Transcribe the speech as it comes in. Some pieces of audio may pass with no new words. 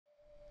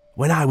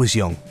When I was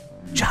young,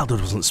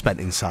 childhood wasn't spent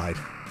inside,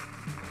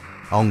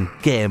 on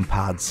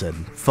gamepads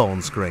and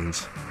phone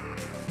screens.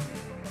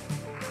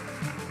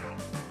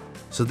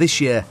 So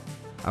this year,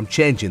 I'm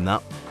changing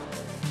that.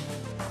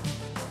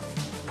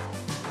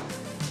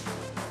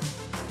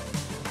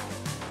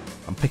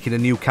 I'm picking a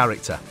new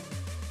character.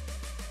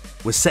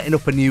 We're setting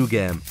up a new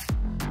game.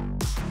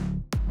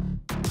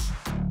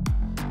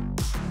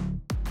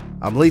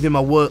 I'm leaving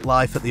my work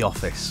life at the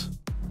office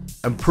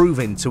and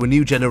proving to a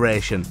new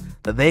generation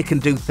that they can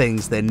do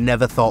things they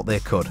never thought they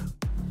could.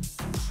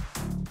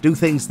 Do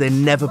things they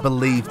never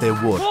believed they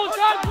would.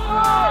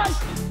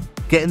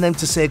 Getting them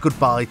to say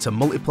goodbye to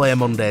multiplayer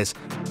Mondays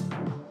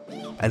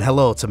and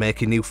hello to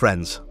making new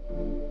friends.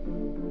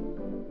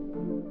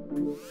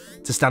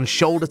 To stand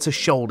shoulder to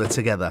shoulder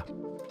together.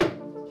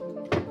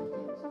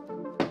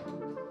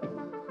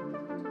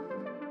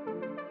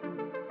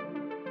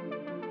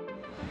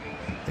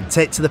 And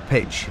take to the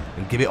pitch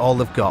and give it all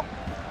they've got.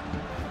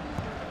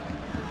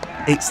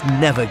 It's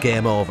never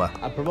game over.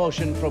 A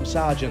promotion from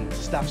Sergeant to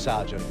Staff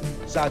Sergeant.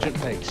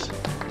 Sergeant Peace.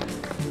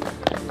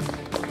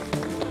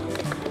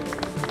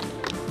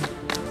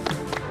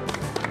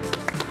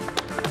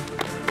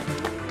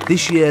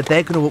 This year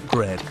they're going to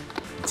upgrade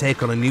and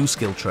take on a new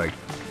skill tree.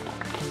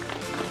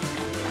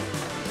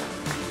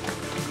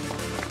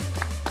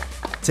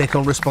 Take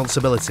on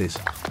responsibilities,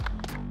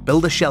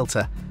 build a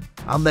shelter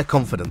and their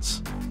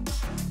confidence.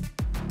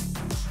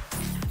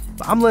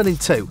 But I'm learning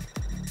too,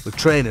 with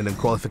training and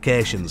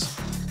qualifications,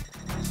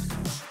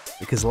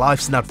 because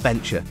life's an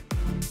adventure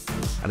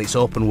and it's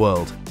open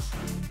world.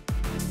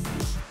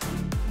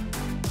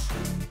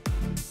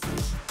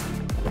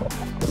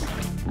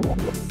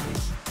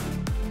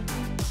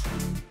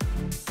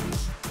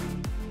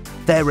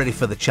 They're ready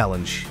for the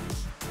challenge.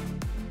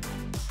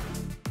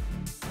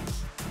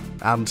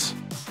 And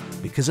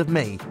because of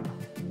me,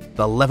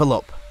 they'll level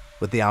up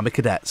with the Army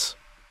Cadets.